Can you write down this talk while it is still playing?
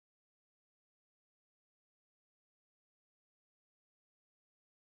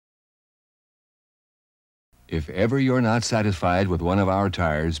If ever you're not satisfied with one of our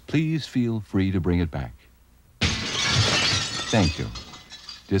tires, please feel free to bring it back. Thank you.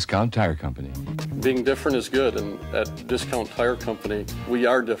 Discount Tire Company. Being different is good, and at Discount Tire Company, we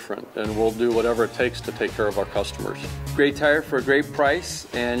are different, and we'll do whatever it takes to take care of our customers. Great tire for a great price,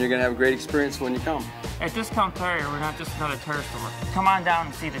 and you're going to have a great experience when you come. At Discount Tire, we're not just another tire store. Come on down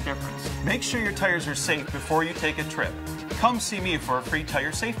and see the difference. Make sure your tires are safe before you take a trip. Come see me for a free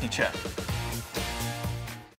tire safety check.